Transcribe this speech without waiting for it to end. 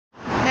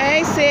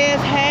Hey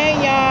sis, hey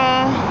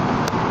y'all.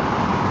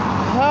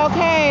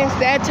 Okay, it's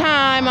that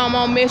time. I'm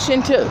on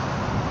mission 2.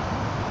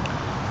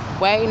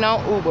 Waiting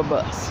on Uber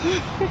bus.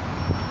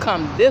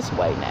 Come this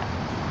way now.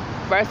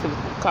 First it was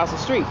across the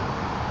street.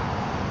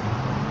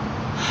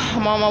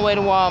 I'm on my way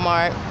to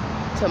Walmart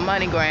to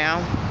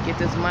MoneyGram. Get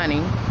this money.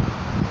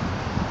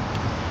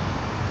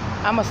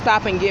 I'm gonna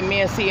stop and get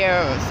me and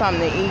Sierra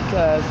something to eat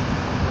because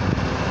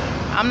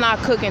I'm not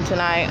cooking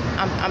tonight.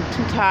 I'm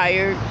too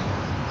tired.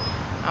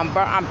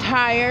 I'm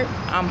tired.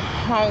 I'm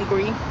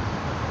hungry.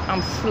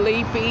 I'm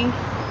sleepy.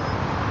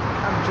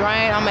 I'm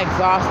drained. I'm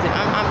exhausted.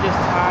 I'm just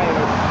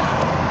tired.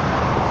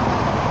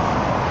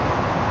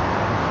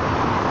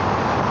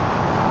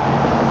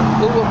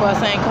 Uber bus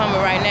ain't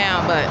coming right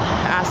now, but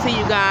I'll see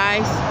you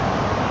guys.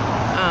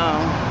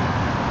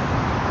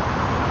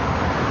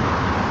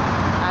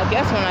 I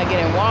guess when I get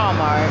in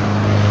Walmart.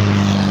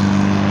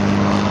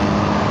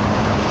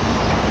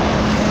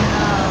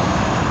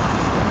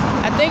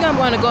 I think I'm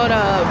going to go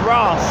to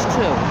Ross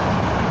too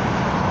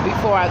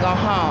before I go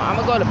home. I'm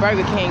going to go to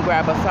Burger King,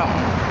 grab her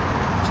something.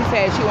 She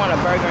said she want a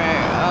burger,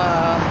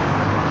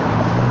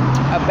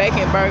 a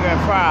bacon burger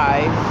and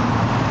fries.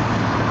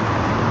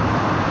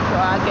 So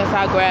I guess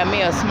I'll grab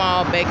me a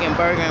small bacon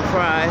burger and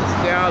fries.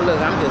 Girl, look,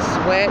 I'm just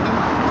sweating.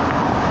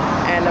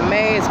 And the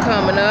maid's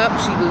coming up.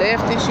 She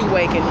lifting, she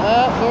waking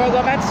up. Girl,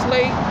 go back to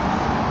sleep.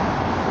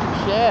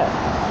 Shit.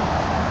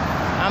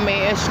 I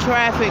mean, it's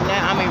traffic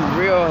now. I mean,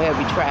 real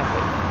heavy traffic.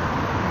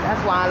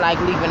 That's why I like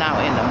leaving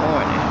out in the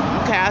morning.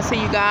 Okay, I'll see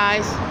you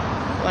guys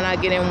when I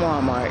get in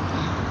Walmart.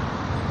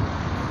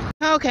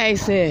 Okay,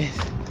 sis.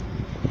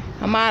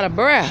 I'm out of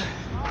breath.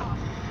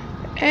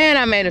 And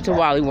I made it to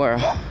Wally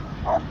World.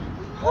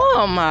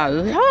 Oh, my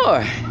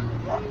Lord.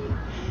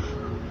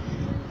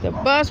 The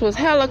bus was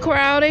hella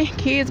crowded.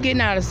 Kids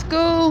getting out of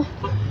school.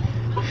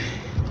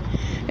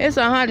 It's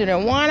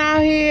 101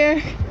 out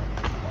here.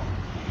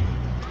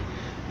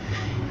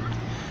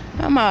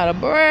 I'm out of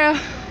breath.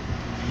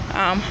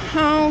 I'm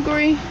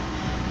hungry.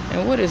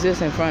 And what is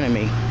this in front of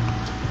me?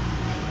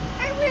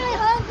 I'm really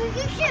hungry.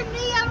 You should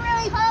me. I'm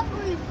really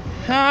hungry.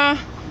 Huh?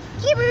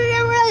 I'm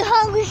really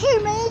hungry.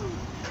 Shoot me.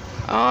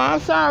 Oh, I'm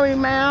sorry,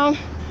 ma'am.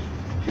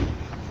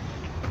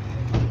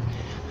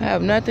 I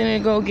have nothing to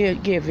go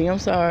give you. I'm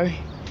sorry.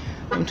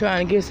 I'm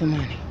trying to get some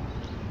money.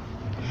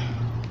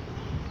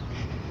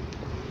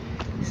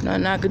 There's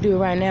nothing I could do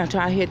right now.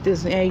 Try to hit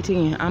this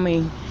ATM. I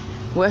mean,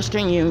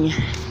 Western Union.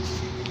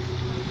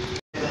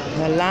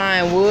 The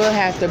line would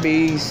have to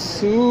be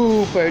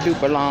super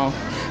duper long.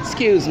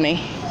 Excuse me.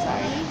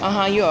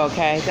 Sorry. You're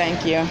okay.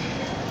 Thank you.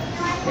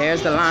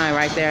 There's the line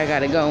right there. I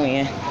gotta go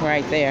in.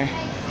 Right there.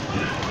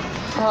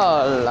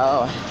 Oh,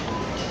 Lord.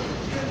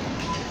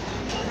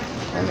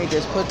 Let me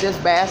just put this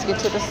basket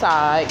to the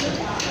side.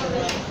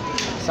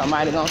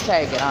 Somebody gonna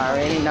take it. I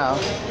already know.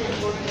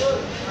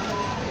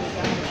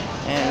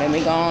 And let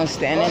me go on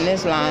stand in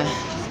this line.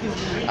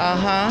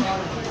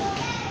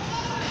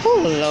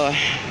 Oh, Lord.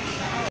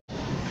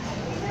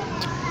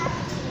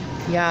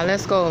 Y'all,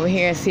 let's go over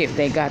here and see if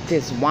they got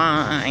this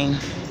wine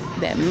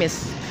that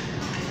Miss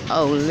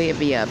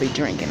Olivia be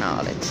drinking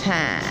all the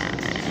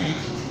time.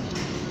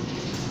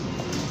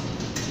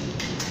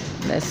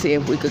 Let's see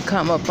if we could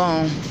come up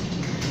on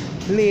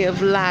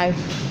Live Life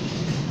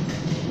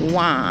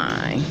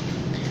wine.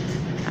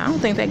 I don't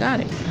think they got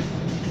it.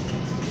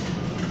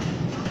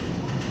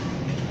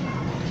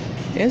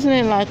 Isn't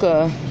it like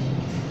a...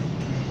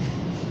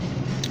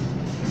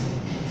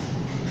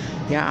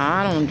 Yeah,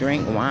 I don't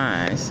drink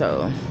wine,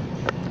 so...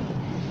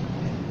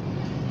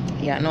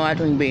 Yeah, I know I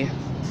drink beer.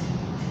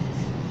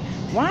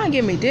 Wine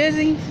give me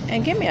dizzy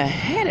and give me a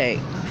headache.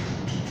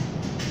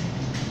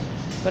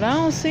 But I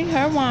don't see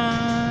her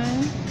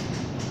wine.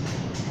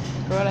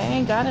 Girl, they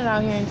ain't got it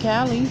out here in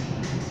Cali.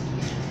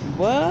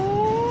 What?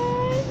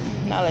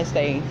 Not unless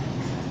they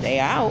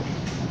out.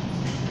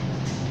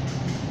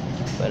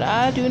 But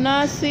I do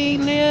not see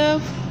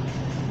Live.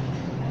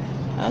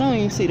 I don't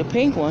even see the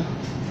pink one.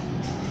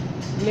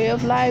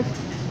 Live Life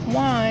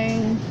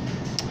wine.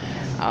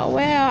 Oh,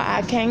 well,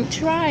 I can't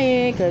try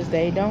it because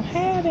they don't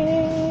have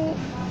it.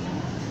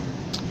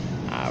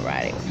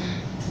 Alrighty.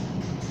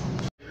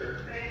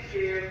 Thank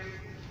you.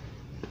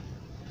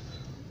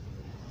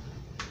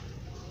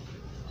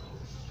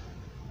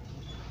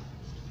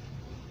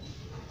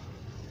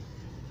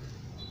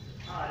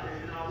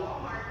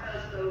 Walmart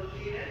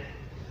associate.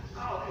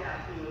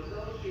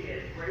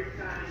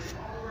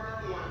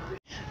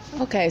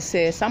 Okay,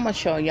 sis, I'm going to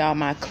show y'all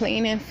my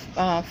cleaning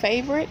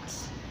favorites.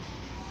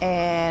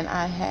 And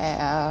I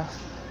have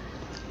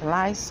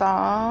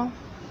Lysol,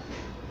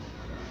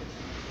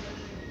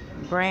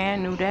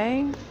 Brand New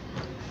Day.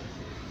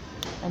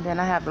 And then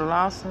I have the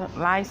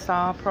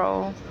Lysol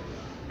Pro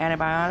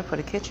antibiotic for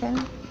the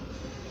kitchen.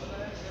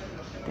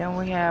 Then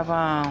we have,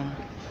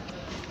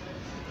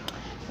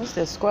 what's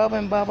this?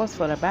 Scrubbing Bubbles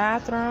for the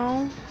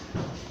bathroom.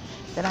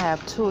 Then I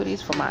have 2 of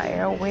these for my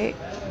air wick.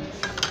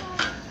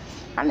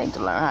 I need to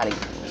learn how to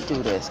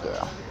do this,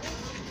 girl.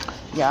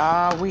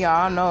 Y'all, we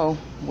all know.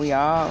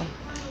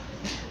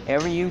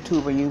 Every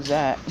YouTuber use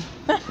that.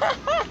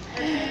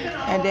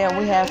 And then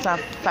we have some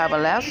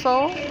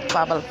fabuloso.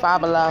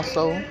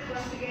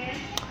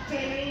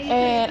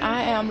 And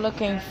I am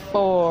looking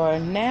for,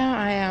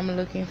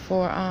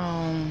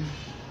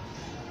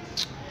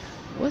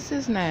 what's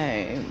his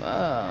name?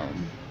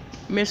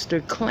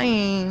 Mr.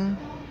 Clean.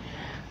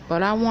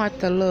 But I want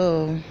the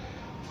little,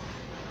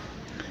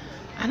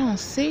 I don't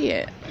see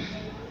it.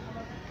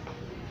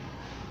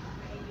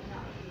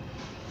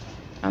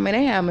 I mean,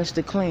 they have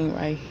Mr. Clean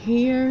right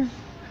here.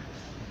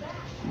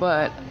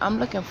 But I'm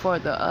looking for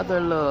the other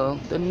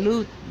the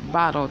new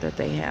bottle that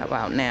they have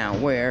out now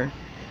where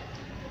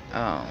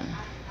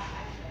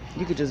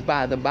you could just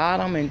buy the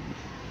bottom and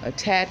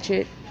attach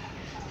it.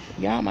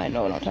 Y'all might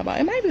know what I'm talking about.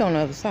 It might be on the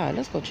other side.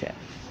 Let's go check.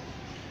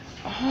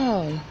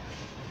 Oh,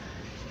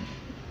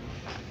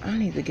 I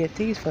need to get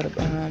these for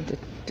the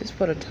just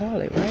for the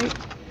toilet, right?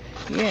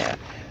 Yeah.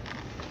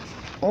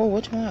 Oh,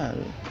 which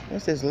one?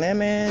 What's this?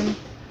 Lemon.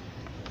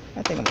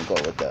 I think I'm gonna go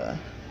with the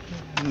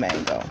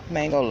mango.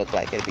 Mango look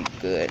like it'd be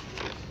good.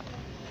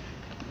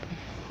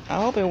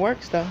 I hope it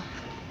works though.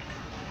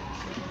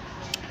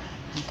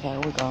 Okay,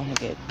 we're gonna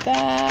get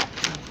that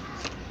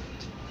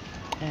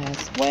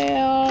as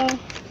well.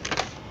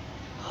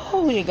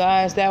 Oh, you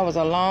guys, that was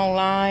a long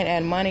line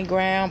at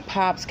MoneyGram.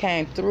 Pops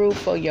came through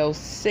for your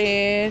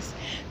sis.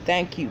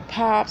 Thank you,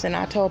 Pops. And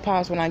I told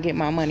Pops when I get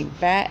my money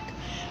back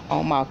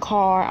on my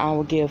car, I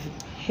will give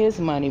his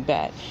money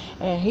back.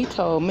 And he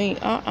told me,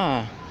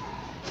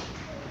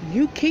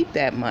 you keep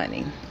that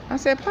money. I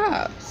said,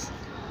 Pops,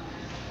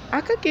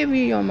 I could give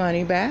you your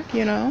money back,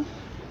 you know.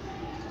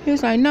 He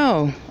was like,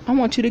 no, I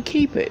want you to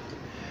keep it.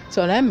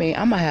 So that means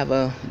I'm going to have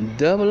a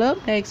double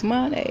up next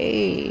month.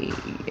 Hey.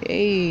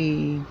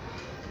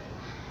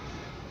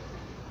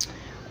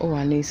 Oh,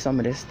 I need some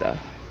of this stuff.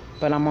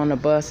 But I'm on the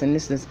bus and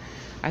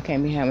I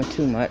can't be having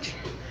too much.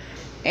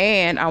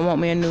 And I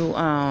want me a new,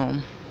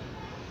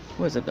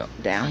 where's it go?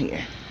 Down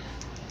here.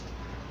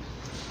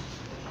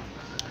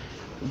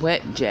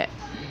 Wet jet.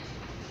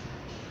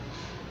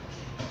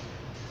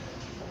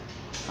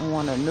 I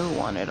want a new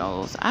one of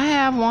those. I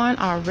have one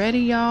already,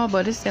 y'all,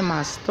 but it's in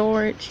my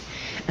storage.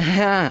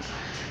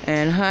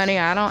 And honey,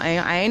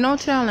 I ain't no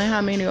telling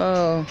how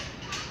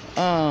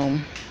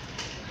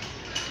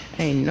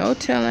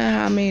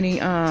many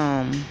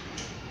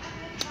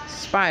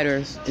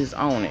spiders is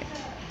on it.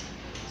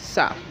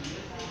 So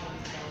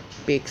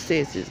big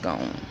sis is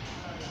gonna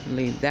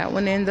leave that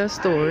one in the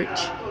storage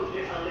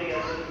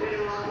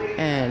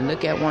and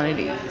look at one of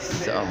these.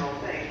 So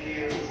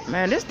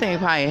man, this thing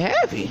probably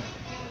heavy.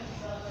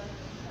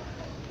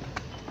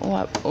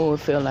 Oh, it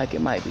feel like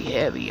it might be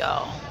heavy,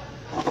 y'all.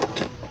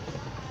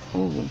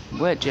 Ooh,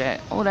 wet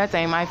jet. Oh, that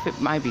thing might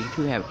be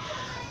too heavy.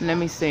 Let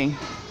me see.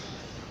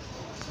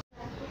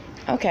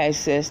 Okay,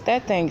 sis,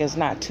 that thing is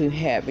not too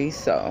heavy,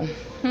 so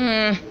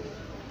I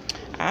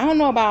don't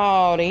know about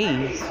all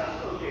these.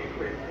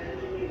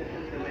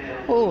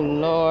 Oh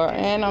Lord,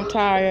 and I'm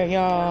tired,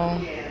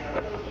 y'all.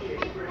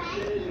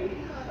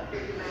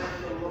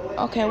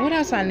 Okay, what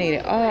else I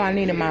needed? Oh, I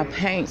needed my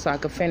paint so I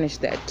could finish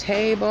that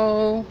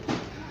table.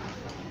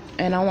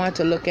 And I wanted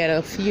to look at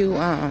a few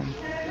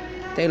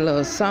they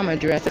little summer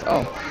dresses.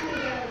 Oh,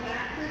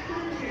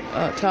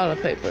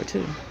 toilet paper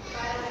too.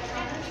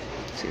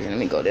 See, let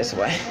me go this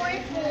way.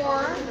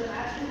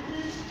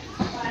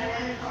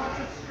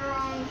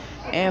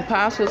 And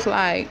Pops was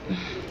like,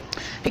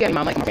 he gave me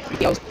my money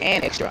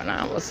and extra, and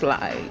I was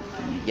like,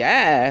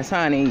 yes,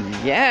 honey,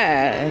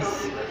 yes.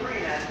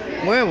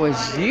 Where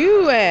was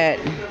you at?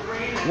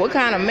 What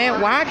kind of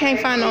man? Why I can't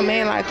find no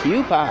man like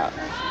you, Pop?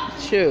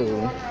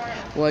 Shoot.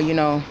 Well, you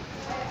know,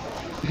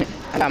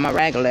 I got my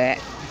regular at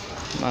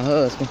my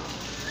husband.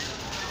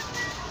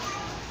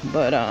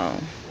 But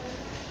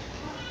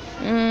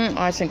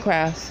arts and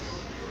crafts,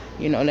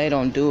 you know, they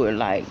don't do it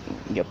like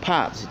your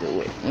pops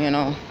do it. You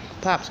know,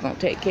 Pop's gonna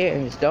take care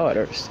of his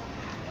daughters.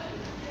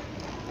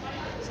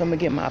 So I'm gonna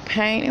get my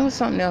paint. It was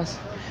something else.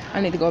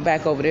 I need to go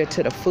back over there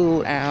to the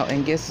food aisle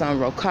and get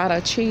some ricotta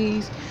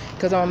cheese,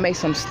 because I'm gonna make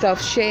some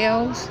stuffed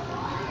shells.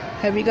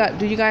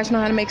 Do you guys know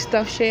how to make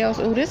stuffed shells?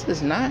 Oh, this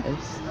is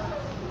nice.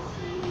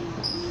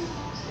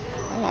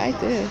 I like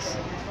this.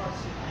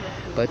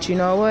 But you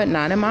know what?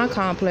 Not in my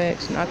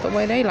complex. Not the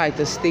way they like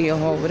to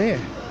steal over there.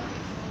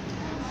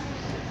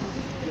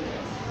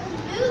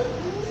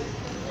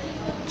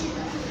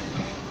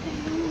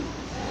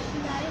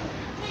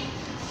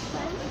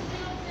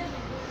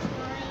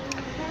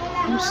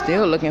 I'm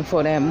still looking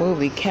for that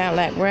movie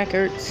Cadillac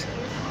Records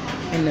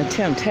and the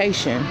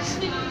Temptations.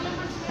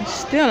 I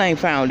still ain't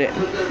found it.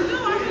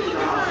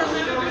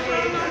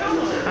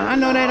 I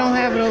know they don't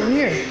have it over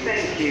here.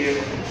 Thank you.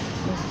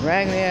 This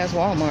raggedy ass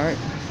Walmart.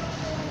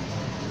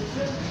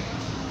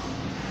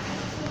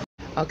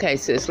 Okay,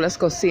 sis, let's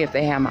go see if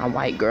they have my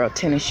white girl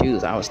tennis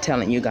shoes I was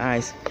telling you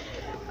guys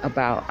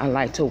about. I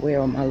like to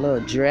wear my little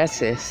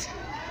dresses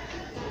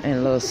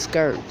and little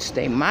skirts.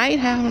 They might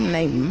have them,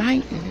 they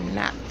might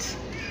not.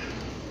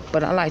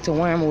 But I like to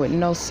wear them with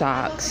no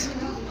socks.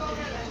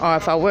 Or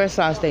if I wear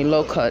socks, they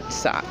low-cut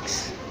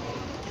socks.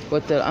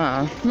 With the,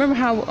 remember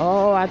how,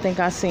 oh, I think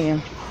I see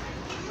them.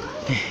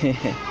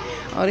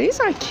 Oh, these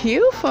are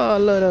cute for a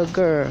little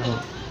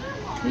girl.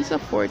 These are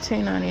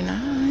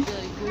 $14.99.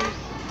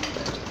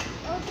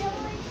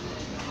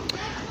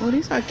 Oh,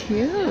 these are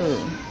cute.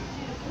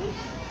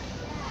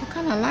 I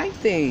kind of like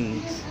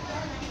these.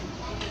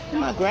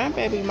 My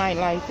grandbaby might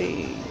like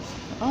these.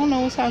 I don't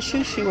know what size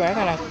shoes she wear. I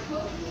gotta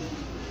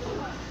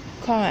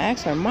call and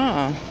ask her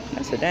mom.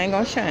 That's a dang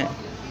on shame.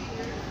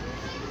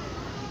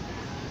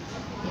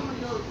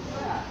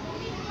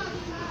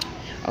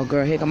 Oh,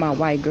 girl, here come my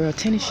white girl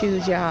tennis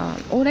shoes, y'all.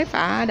 Oh, they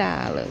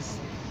 $5.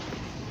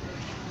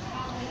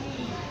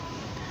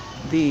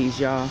 These,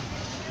 y'all.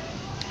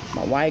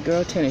 My white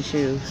girl tennis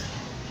shoes.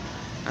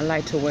 I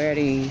like to wear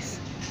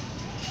these.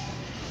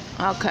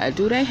 Okay,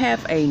 do they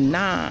have a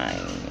 9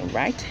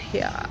 right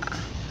here?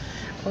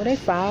 Oh, they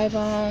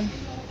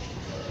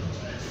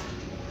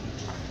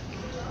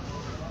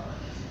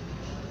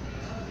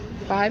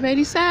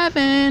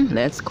 $5.87.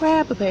 Let's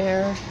grab a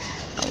pair.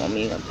 I want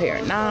me a pair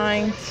of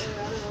 9s.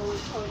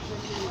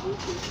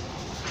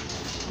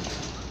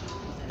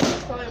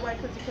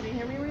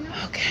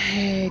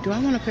 Okay, do I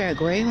want a pair of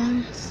gray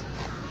ones?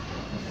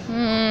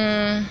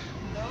 Nah,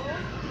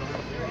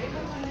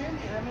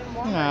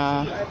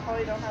 I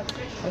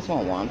just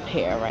want one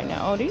pair right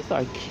now. Oh, these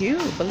are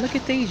cute, but look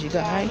at these, you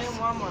guys.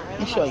 Let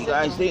me show you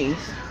guys these.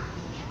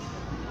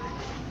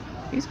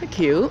 These are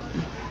cute.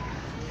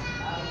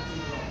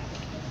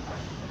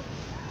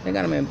 They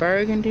got them in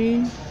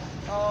burgundy.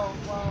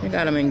 They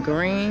got them in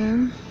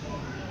green.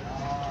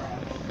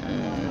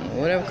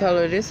 Whatever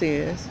color this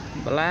is.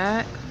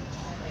 Black.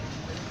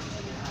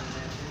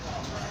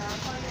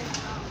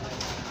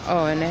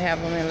 Oh, and they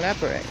have them in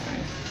leopard.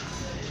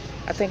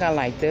 I think I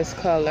like this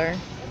color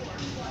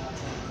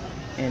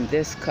and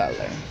this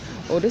color.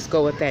 Oh, this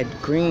go with that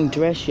green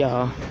dress,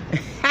 y'all.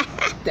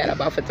 That I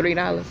bought for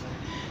 $3.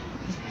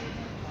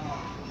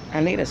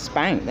 I need a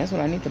spank. That's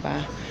what I need to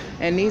buy.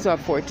 And these are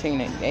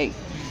 $14.88.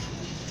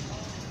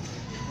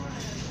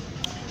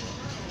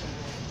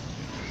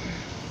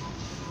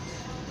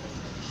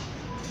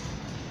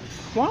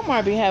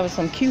 Walmart be having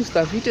some cute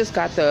stuff. You just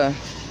got to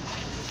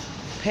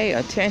pay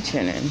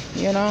attention and,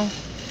 you know,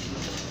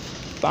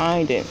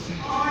 find it.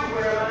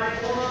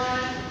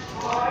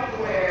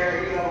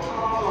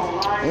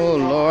 Oh,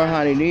 Lord,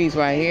 honey, these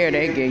right here,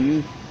 they give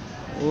you,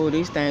 oh,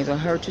 these things will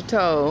hurt your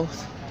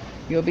toes.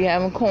 You'll be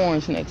having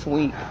corns next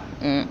week.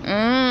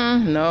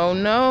 No,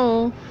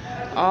 no.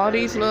 All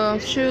these little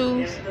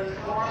shoes.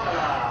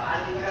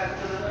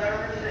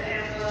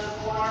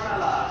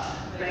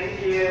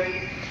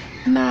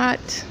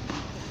 Not.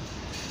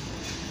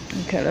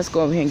 Okay, let's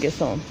go over here and get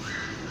some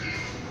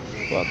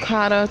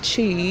ricotta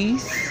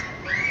cheese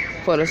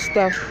for the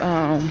stuffed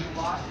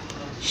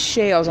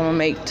shells I'm gonna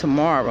make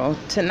tomorrow.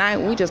 Tonight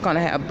we just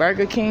gonna have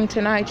Burger King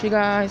tonight, you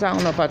guys. I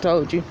don't know if I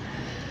told you,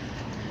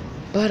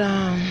 but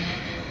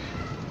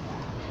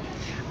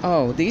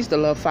oh, these the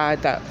little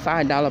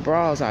 $5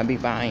 bras I be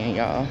buying,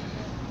 y'all.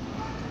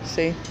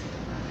 See?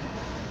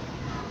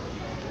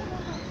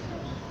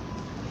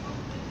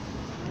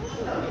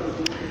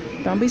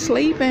 Don't be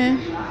sleeping.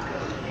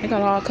 They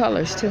got all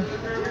colors too.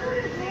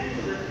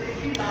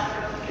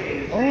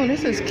 Oh,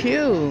 this is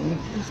cute.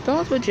 It's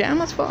those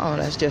pajamas for, oh,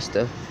 that's just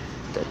the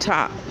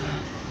top.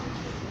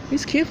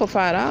 It's cute for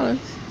 $5.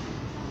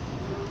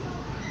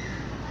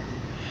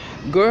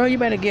 Girl, you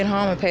better get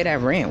home and pay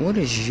that rent. What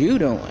is you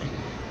doing?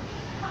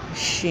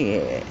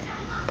 Shit.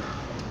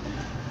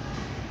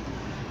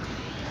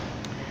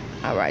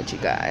 All right, you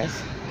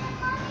guys.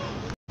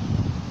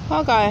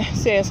 Okay,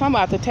 sis, I'm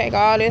about to take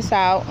all this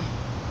out.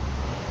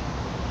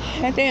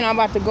 And then I'm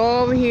about to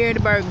go over here to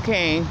Burger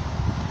King.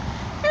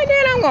 And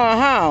then I'm going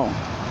home.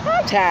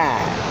 I'm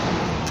tired.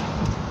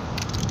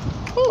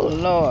 Oh,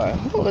 Lord.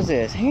 Who is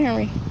this?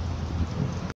 Henry?